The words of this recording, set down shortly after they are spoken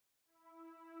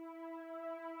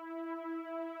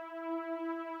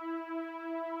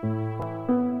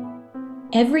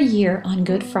Every year on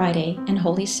Good Friday and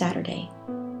Holy Saturday,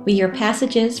 we hear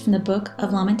passages from the Book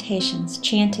of Lamentations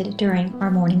chanted during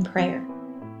our morning prayer.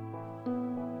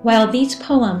 While these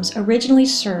poems originally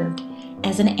served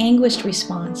as an anguished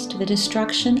response to the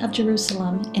destruction of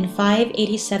Jerusalem in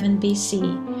 587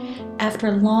 BC, after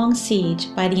a long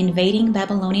siege by the invading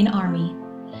Babylonian army,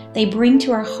 they bring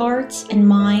to our hearts and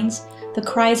minds the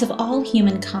cries of all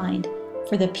humankind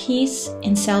for the peace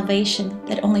and salvation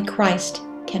that only Christ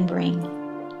can bring.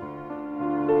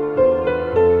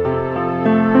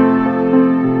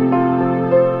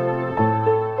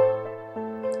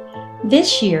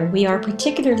 This year, we are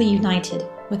particularly united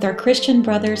with our Christian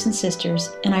brothers and sisters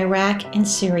in Iraq and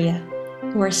Syria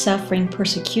who are suffering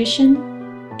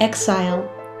persecution, exile,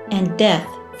 and death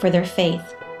for their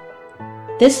faith.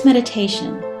 This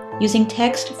meditation, using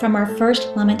text from our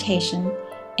first lamentation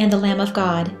and the Lamb of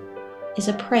God, is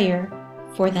a prayer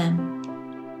for them.